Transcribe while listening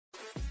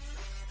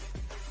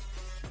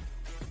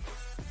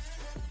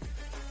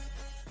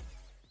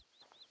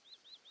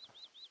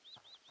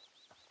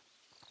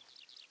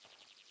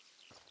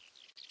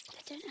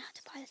don't know how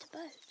to pilot a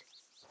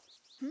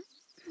boat.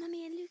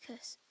 Mummy and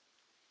Lucas.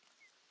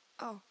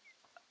 Oh.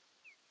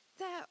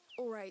 They're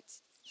alright,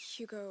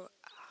 Hugo.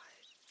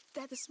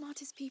 They're the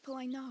smartest people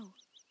I know.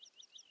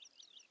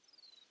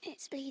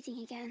 It's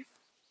bleeding again.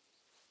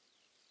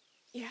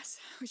 Yes,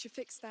 we should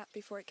fix that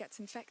before it gets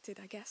infected,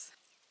 I guess.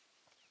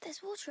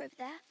 There's water over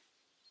there.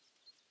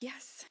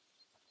 Yes.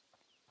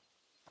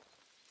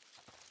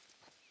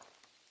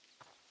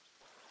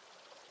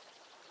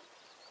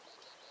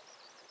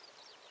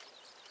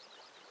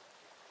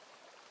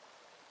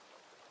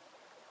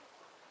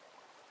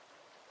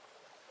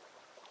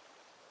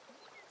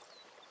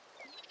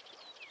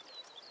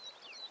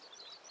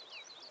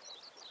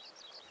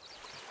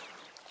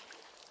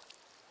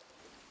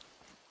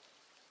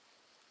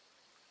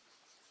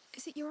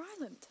 Is it your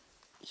island?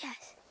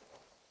 Yes.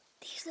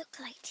 These look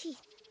like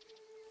teeth.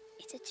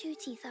 It's a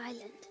two-teeth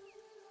island.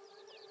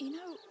 You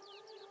know,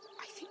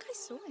 I think I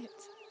saw it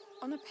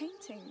on a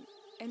painting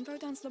in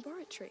Vaudin's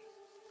laboratory.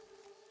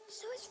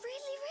 So it's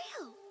really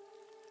real.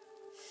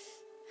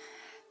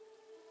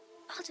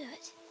 I'll do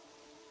it.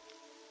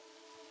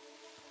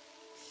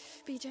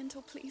 Be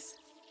gentle, please.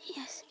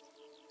 Yes.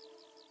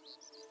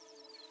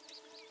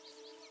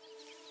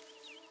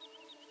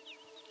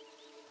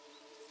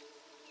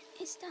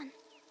 It's done.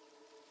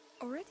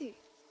 Already?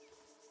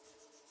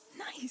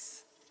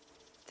 Nice.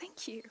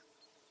 Thank you.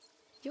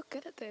 You're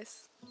good at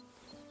this.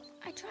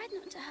 I tried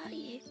not to hurt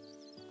you.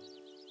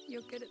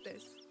 You're good at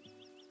this.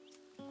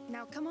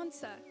 Now come on,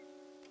 sir.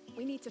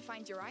 We need to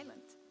find your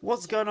island.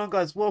 What's going on,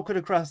 guys? Welcome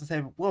to Crassus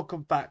here.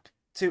 Welcome back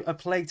to A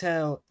Plague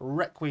Tale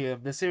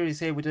Requiem, the series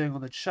here we're doing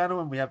on the channel,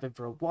 and we have been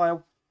for a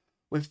while.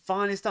 We're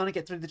finally starting to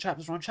get through the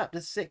chapters. We're on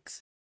chapter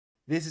 6.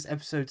 This is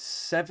episode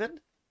 7.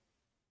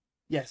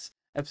 Yes,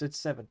 episode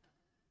 7.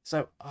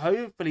 So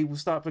hopefully we'll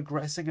start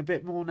progressing a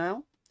bit more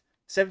now.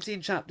 17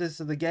 chapters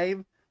to the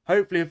game.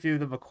 Hopefully a few of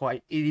them are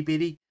quite itty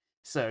bitty.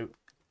 So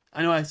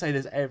I know I say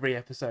this every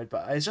episode,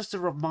 but it's just a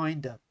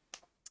reminder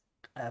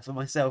for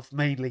myself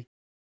mainly,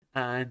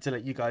 and to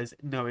let you guys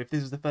know if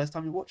this is the first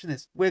time you're watching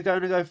this. We're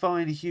going to go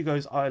find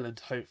Hugo's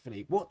island,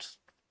 hopefully. What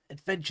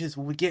adventures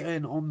will we get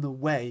in on the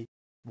way?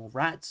 More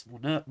rats?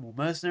 More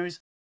mercenaries?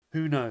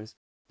 Who knows?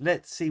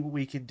 Let's see what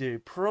we can do.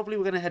 Probably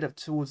we're going to head up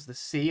towards the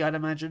sea, I'd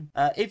imagine.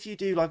 If you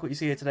do like what you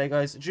see here today,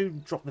 guys, do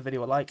drop the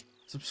video a like.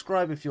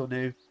 Subscribe if you're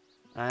new.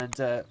 And,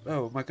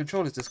 oh, my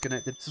controller's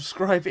disconnected.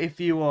 Subscribe if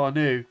you are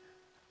new.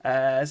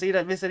 So you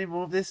don't miss any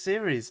more of this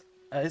series.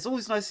 It's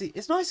always nice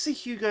to see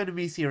Hugo and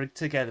Amicia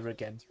together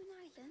again.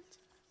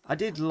 I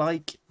did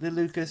like the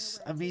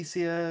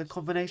Lucas-Amicia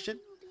combination,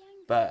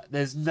 but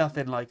there's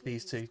nothing like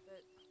these two.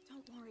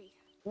 Don't worry.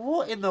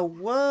 What in the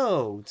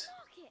world?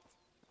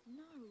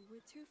 No, we're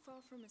too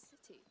far from a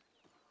city.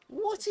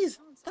 What is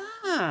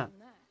that?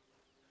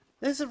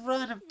 There's a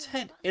random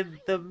tent in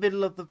the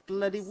middle of the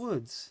bloody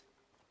woods.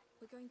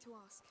 We're going to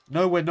ask.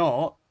 No, we're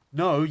not.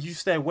 No, you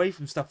stay away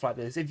from stuff like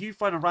this. If you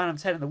find a random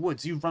tent in the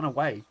woods, you run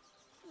away.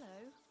 Hello.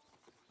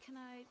 Can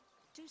I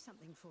do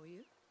something for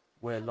you?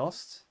 We're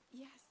lost.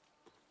 Yes.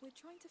 We're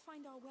trying to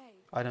find our way.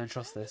 I don't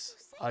trust this.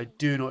 I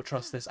do not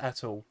trust this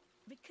at all.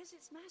 Because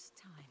it's mass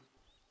time.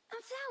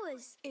 And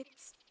flowers.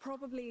 It's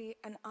probably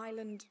an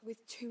island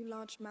with 2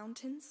 large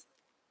mountains.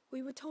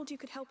 We were told you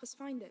could help us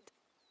find it.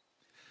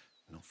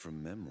 Not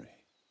from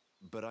memory.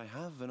 But I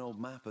have an old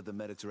map of the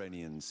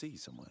Mediterranean Sea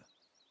somewhere.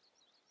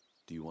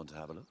 Do you want to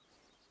have a look?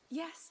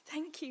 Yes,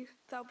 thank you.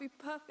 That'll be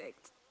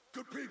perfect.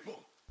 Good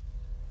people!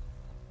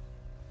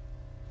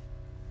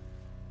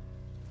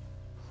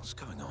 What's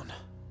going on?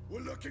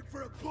 We're looking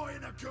for a boy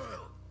and a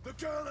girl. The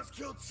girl has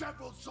killed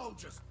several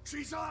soldiers.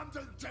 She's armed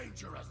and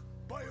dangerous.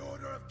 By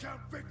order of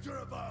Count Victor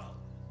of Arles.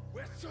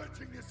 We're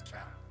searching this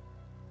camp.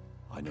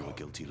 I know a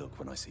guilty look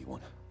when I see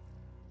one.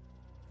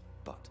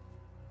 But,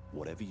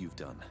 whatever you've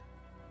done,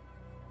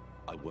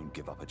 I won't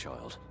give up a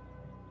child.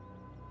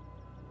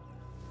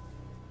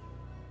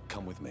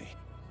 Come with me.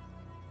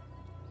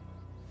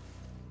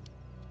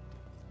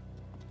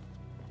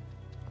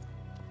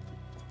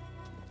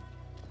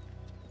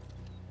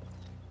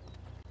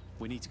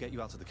 We need to get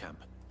you out of the camp.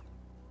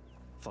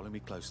 Follow me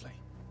closely.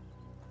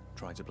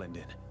 Try to blend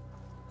in.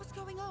 What's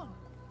going on?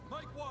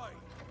 Make way!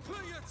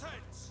 Clear your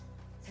tents!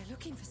 They're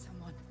looking for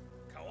someone.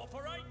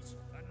 Cooperate,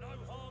 and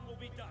no harm will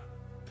be done.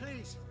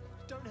 Please,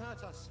 don't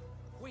hurt us.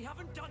 We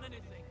haven't done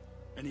anything.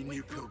 Any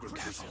new good pilgrims?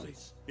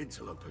 Christians.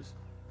 Interlopers.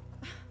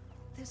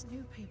 There's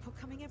new people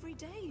coming every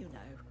day, you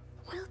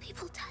know. Will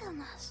people tell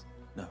on us?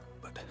 No,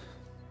 but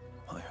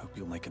I hope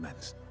you'll make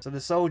amends. So the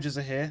soldiers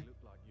are here.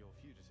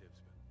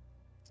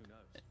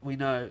 We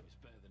know.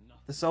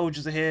 The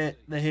soldiers are here.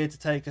 They're here to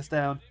take us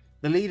down.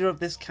 The leader of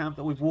this camp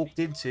that we've walked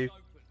into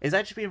is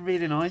actually being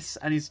really nice,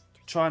 and he's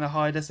trying to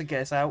hide us and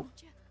get us out.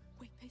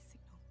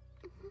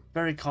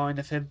 Very kind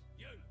of him.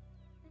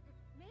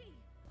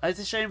 It's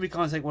a shame we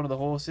can't take one of the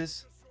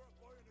horses.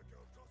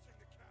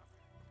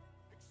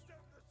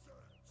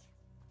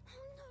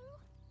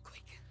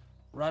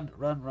 Run,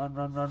 run, run,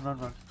 run, run, run,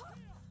 run.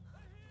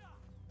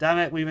 Damn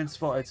it, we've been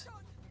spotted.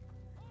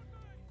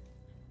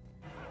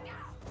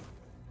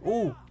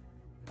 Ooh.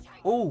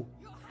 Ooh.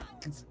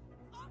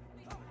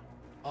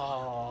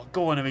 Oh,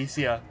 go on,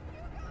 Amicia.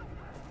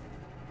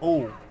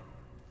 Oh.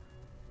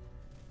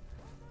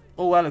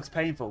 Oh, that looks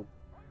painful.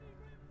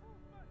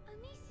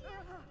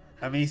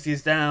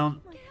 Amicia's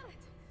down.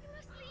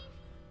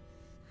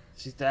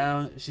 She's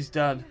down. She's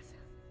done.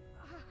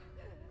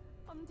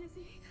 I'm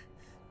dizzy.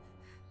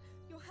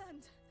 Your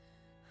hand.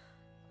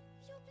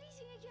 You're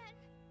bleeding again.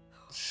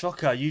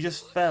 Shocker, you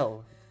just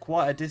fell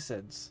quite a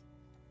distance.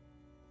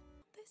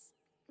 This.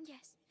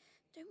 Yes,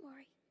 don't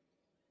worry.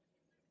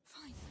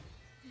 Fine.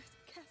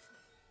 Careful.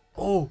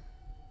 Oh,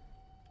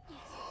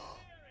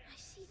 I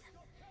see them.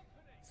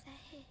 They're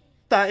here.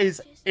 that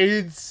is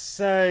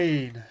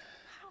insane.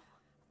 How?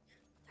 The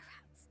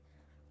rats.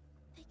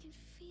 They can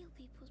feel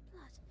people's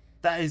blood.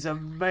 That is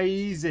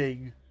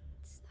amazing.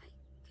 It's like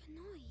a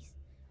noise.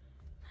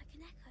 Like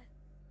an echo.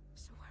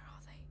 So where are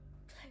they?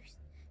 Close.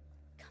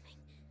 Coming.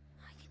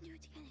 I can do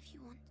it again if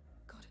you want.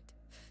 Got it.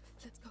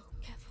 Let's go.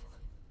 Careful.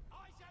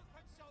 Eyes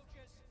open,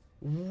 soldiers!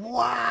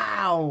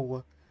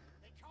 Wow.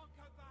 They can't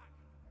go back!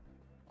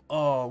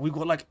 Oh, we've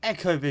got like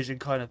echo vision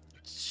kind of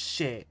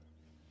shit.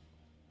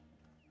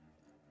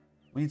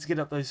 We need to get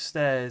up those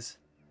stairs.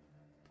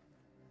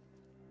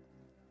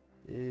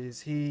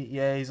 Is he?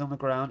 Yeah, he's on the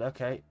ground.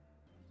 Okay.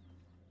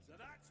 So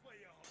that's where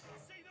you are.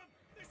 See them?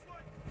 This way.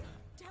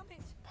 Damn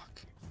it.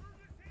 Fuck.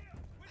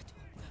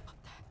 Up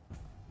there.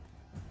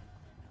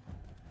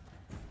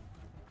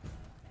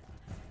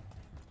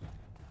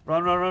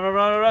 Run, run, run, run,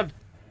 run, run.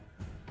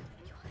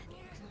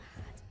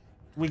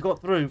 We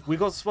got through. We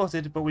got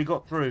spotted, but we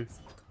got through.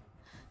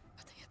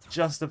 But they are through.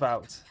 Just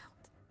about.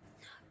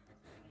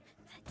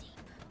 They're deep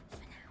for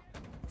now.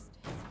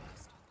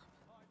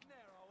 Hiding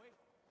there, are we?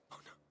 Oh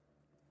no.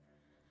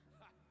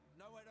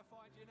 Nowhere to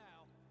find you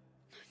now.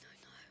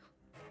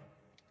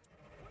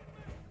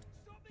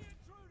 Stop the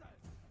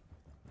intruders!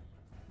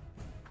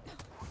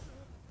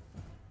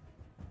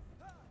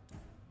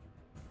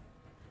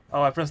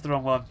 Oh, I pressed the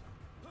wrong one.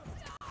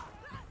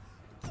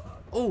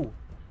 Oh.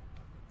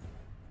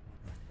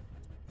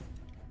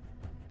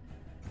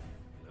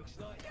 Looks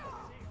like that's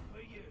it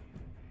for you.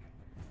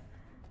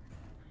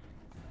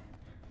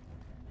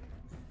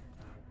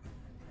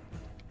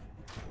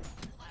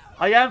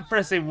 I am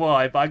pressing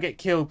Y, but I get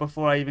killed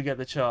before I even get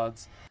the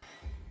chance.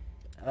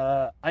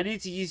 I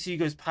need to use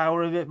Hugo's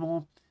power a bit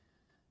more.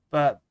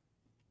 But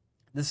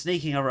the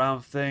sneaking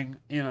around thing,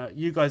 you know,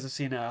 you guys have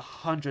seen it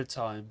 100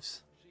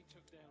 times. She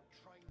took down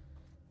train.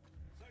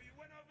 So you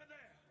went over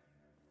there.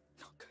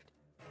 Not good.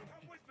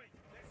 Come with me.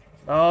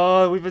 There's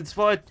Oh, we've been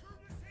spotted.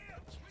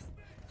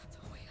 That's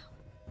our way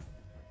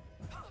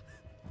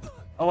out.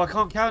 Oh, I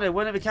can't count it.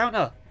 When did we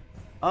counter?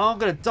 Oh, I'm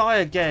going to die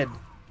again.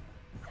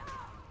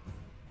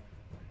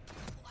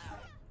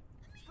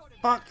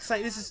 Fuck's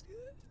sake, this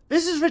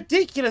is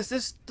ridiculous.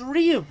 There's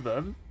 3 of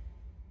them.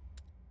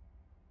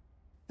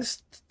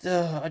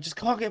 I just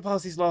can't get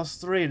past these last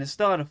 3, and it's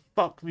starting to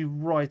fuck me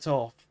right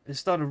off. It's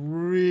starting to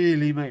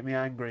really make me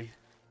angry.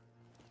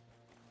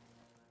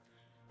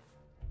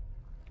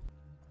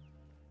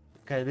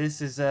 Okay,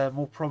 this is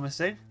more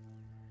promising.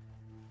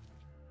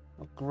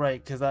 Not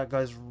great, because that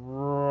guy's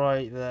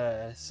right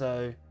there.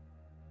 So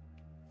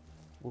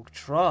we'll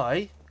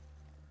try.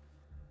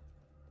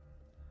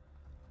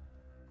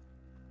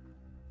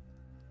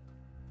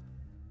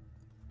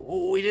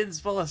 Oh, he didn't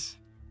spot us.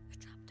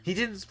 He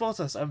didn't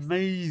spot us.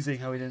 Amazing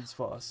how he didn't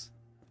spot us.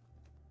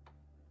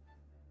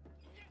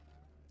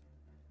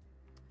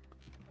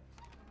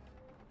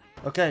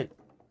 Okay.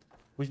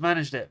 We've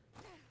managed it.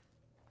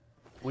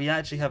 We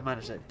actually have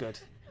managed it. Good.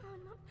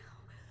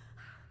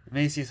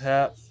 Macy's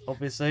hurt,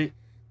 obviously.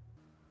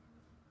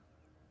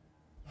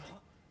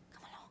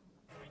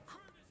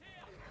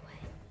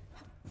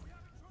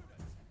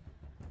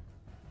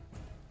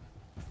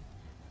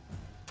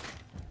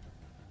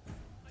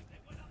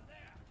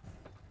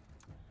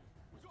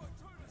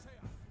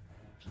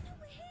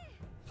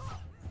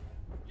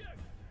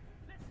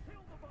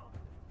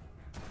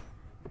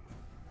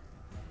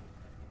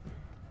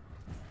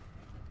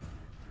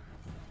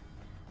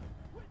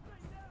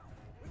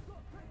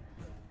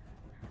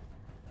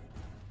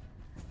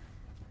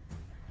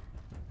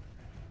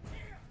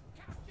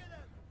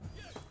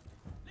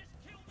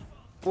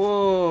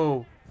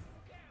 Whoa!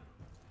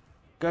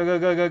 Go, go,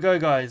 go, go, go,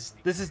 guys.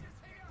 This is...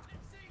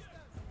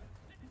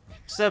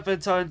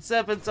 Serpentine,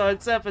 serpentine,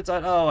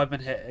 serpentine. Oh, I've been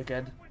hit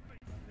again.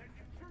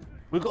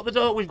 We've got the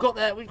door. We've got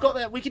that. We've got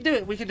that. We can do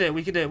it. We can do it.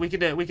 We can do it. We can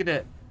do it. We can do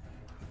it.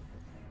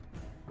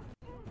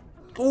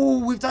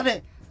 Oh, we've done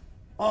it.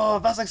 Oh,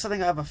 that's like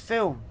something out of a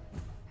film.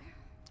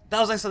 That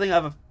was like something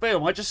out of a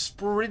film. I just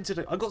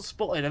sprinted. I got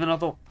spotted and then I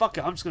thought, fuck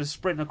it, I'm just going to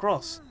sprint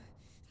across.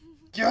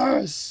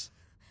 Yes!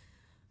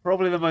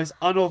 Probably the most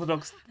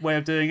unorthodox way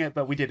of doing it,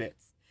 but we did it.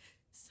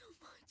 So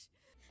much.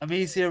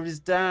 Amicia is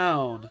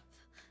down.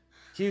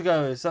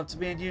 Hugo, it's up to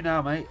me and you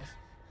now, mate.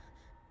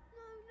 No,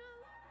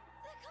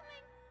 they're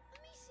coming.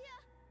 Amicia,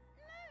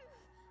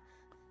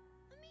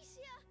 move.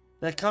 Amicia,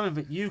 They're coming,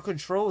 but you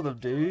control them,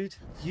 dude.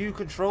 You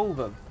control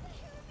them.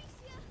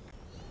 Amicia,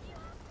 you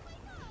have to wake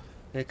up.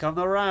 Here come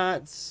the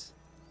rats.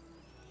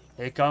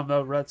 Here come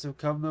the rats, here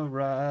come the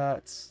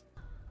rats.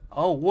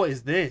 Oh, what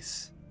is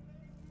this?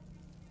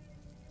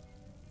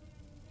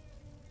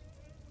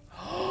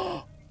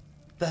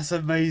 That's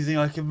amazing.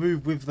 I can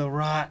move with the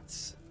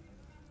rats.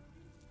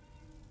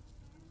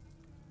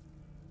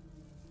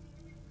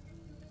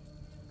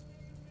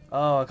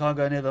 Oh, I can't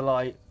go near the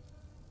light.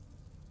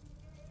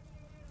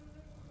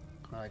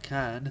 I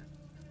can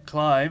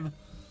climb.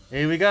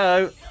 Here we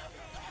go.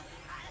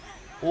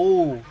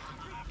 Oh.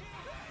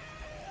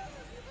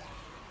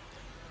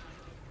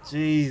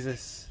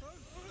 Jesus.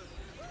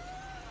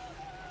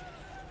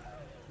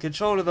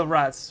 Control of the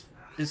rats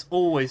is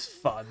always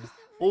fun.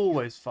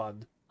 Always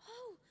fun.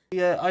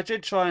 Yeah, I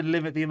did try and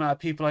limit the amount of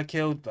people I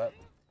killed, but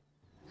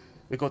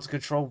we got to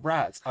control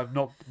rats. I'm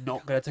not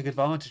going to take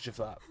advantage of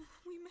that.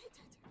 We made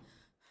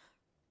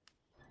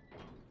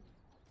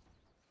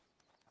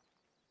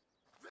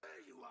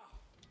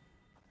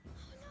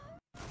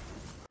it.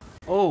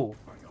 Oh.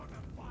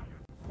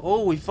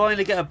 Oh, we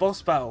finally get a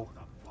boss battle.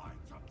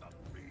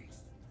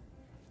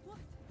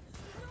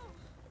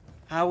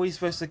 How are we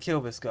supposed to kill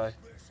this guy?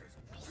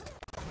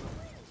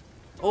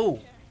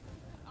 Oh.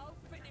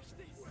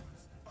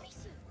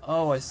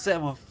 Oh, I set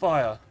him on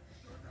fire.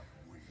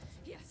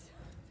 Yes.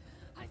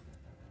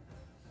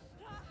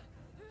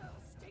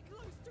 Stay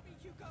close to me,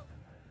 Hugo.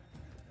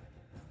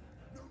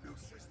 No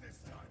nooses this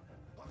time.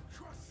 I'll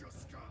crush your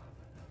skull.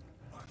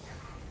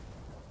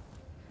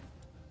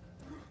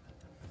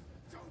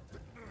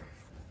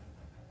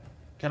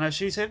 Can I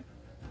shoot him?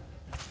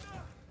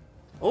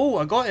 Oh,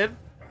 I got him.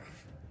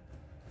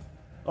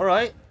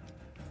 Alright.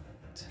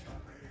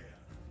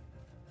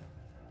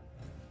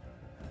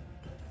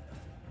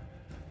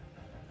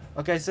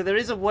 Okay, so there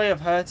is a way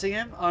of hurting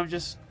him. I'm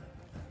just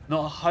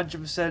not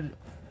 100%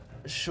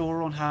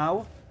 sure on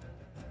how.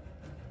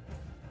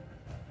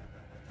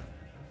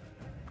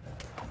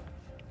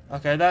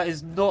 Okay, that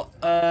is not...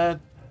 Oh,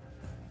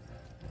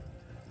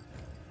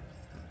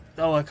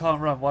 I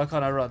can't run. Why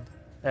can't I run?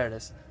 There it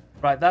is.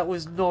 Right, that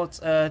was not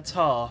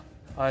tar.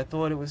 I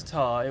thought it was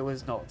tar. It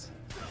was not.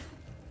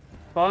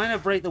 Fine, I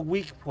break the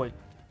weak point.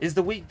 Is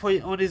the weak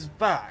point on his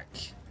back?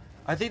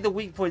 I think the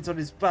weak point's on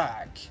his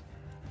back.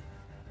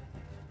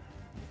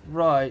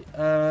 Right,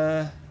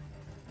 oh,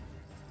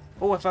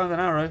 I found an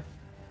arrow.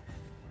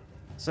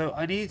 So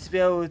I need to be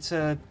able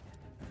to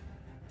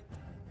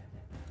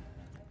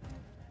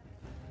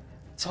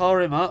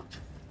tar him up,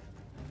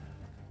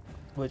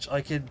 which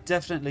I can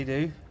definitely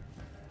do.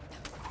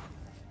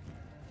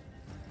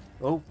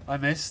 Oh, I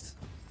missed.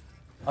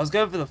 I was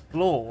going for the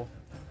floor.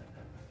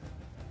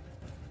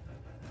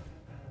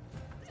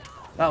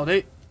 That'll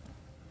do.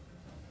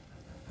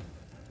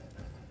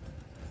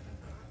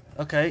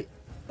 Okay,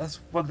 that's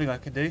one thing I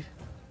can do.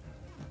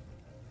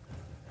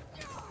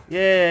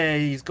 Yeah,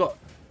 he's got...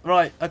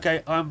 Right,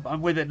 okay,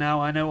 I'm with it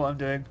now. I know what I'm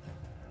doing.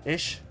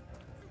 Ish.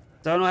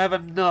 Don't I have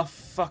enough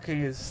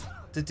fucking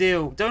to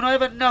deal... Don't I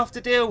have enough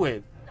to deal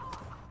with?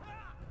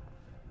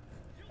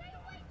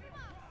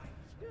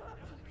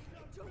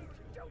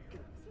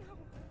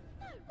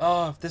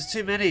 Oh, there's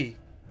too many.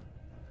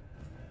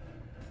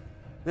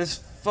 There's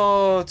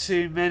far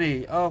too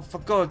many. Oh, for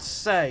God's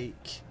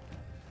sake.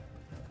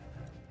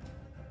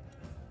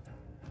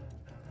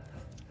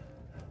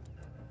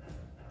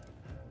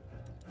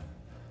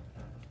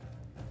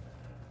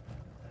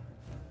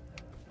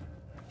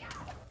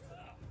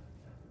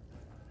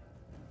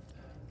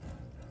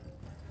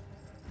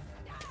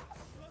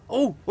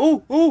 Oh,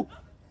 oh, oh!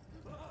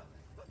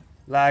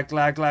 Lag,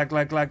 lag, lag,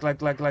 lag, lag,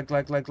 lag, lag, lag,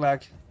 lag, lag,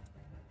 lag.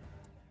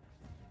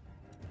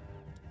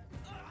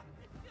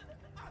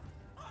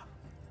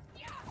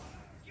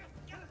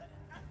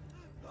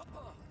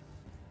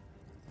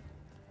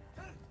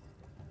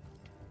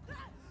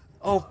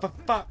 Oh, for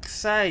fuck's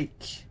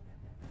sake.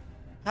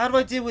 How do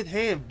I deal with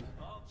him?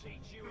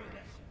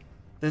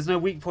 There's no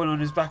weak point on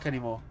his back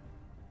anymore.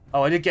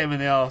 Oh, I did get him in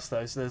the arse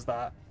though, so there's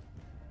that.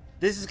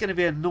 This is going to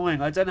be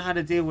annoying. I don't know how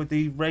to deal with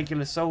the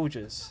regular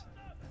soldiers.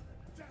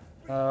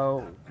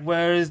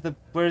 Where is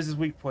his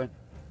weak point?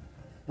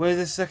 Where's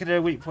his secondary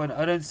weak point?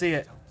 I don't see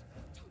it.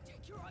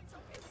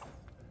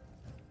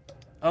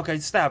 Okay,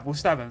 stab. We'll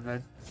stab him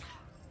then.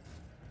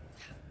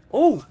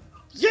 Oh!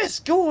 Yes!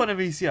 Go on,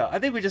 Amicia! I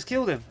think we just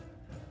killed him.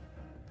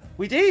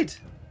 We did!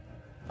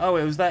 Oh,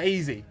 it was that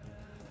easy.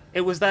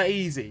 It was that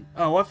easy.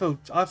 Oh, I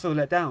feel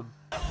let down.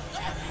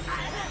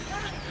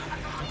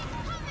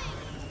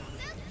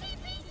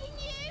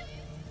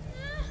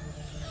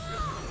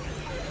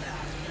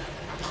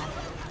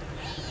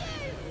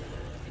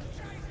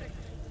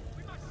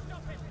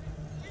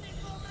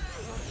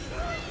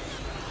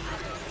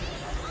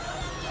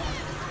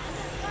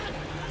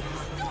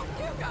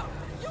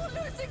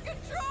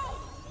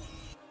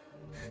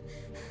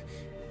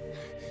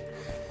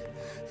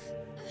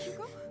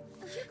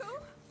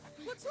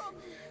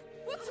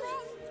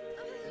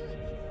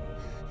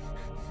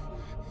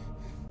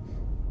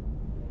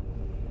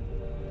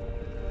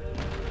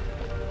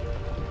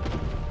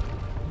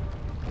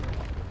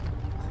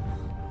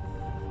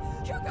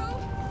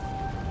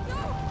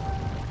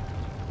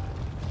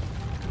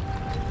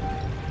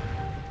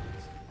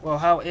 Well,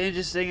 how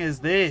interesting is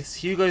this?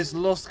 Hugo's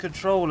lost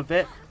control a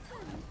bit.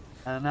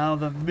 And now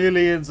the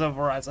millions of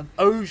rats. An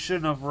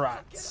ocean of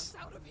rats.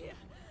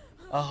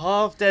 A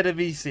half-dead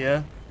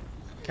Amicia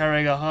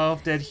carrying a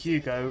half-dead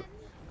Hugo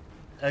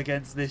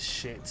against this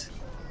shit.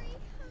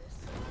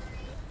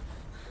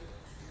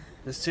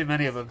 There's too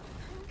many of them.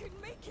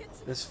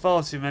 There's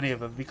far too many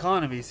of them. We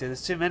can't, Amicia.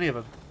 There's too many of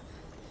them.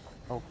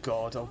 Oh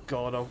god, oh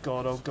god, oh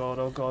god, oh god,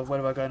 oh god. Where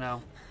do I go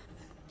now?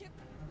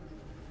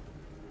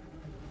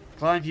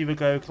 Climb,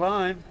 Hugo,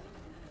 climb.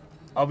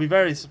 I'll be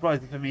very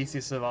surprised if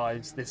Amicia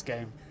survives this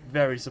game.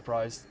 Very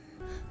surprised.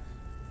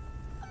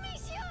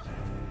 Amicia!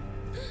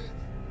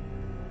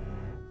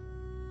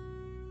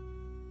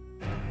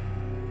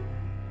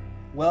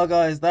 Well,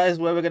 guys, that is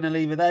where we're going to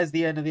leave it. That is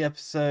the end of the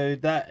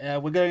episode.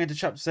 That we're going into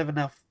chapter 7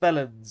 now.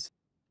 Felons.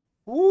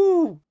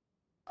 Woo!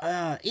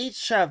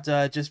 Each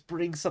chapter just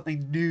brings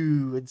something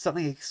new and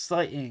something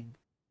exciting.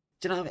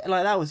 Do you know,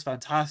 like, that was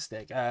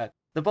fantastic.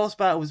 The boss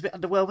battle was a bit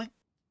underwhelming.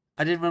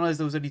 I didn't realise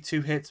there was only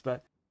 2 hits,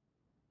 but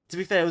to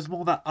be fair, it was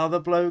more that other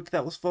bloke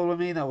that was following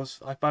me that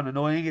I found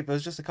annoying. If there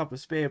was just a couple of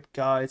spear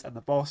guys and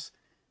the boss,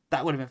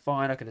 that would have been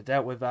fine. I could have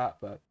dealt with that,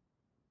 but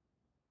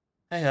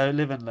hey ho,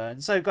 live and learn.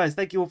 So guys,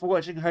 thank you all for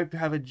watching. I hope you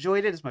have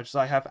enjoyed it as much as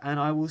I have, and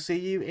I will see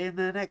you in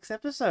the next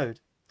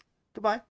episode. Goodbye.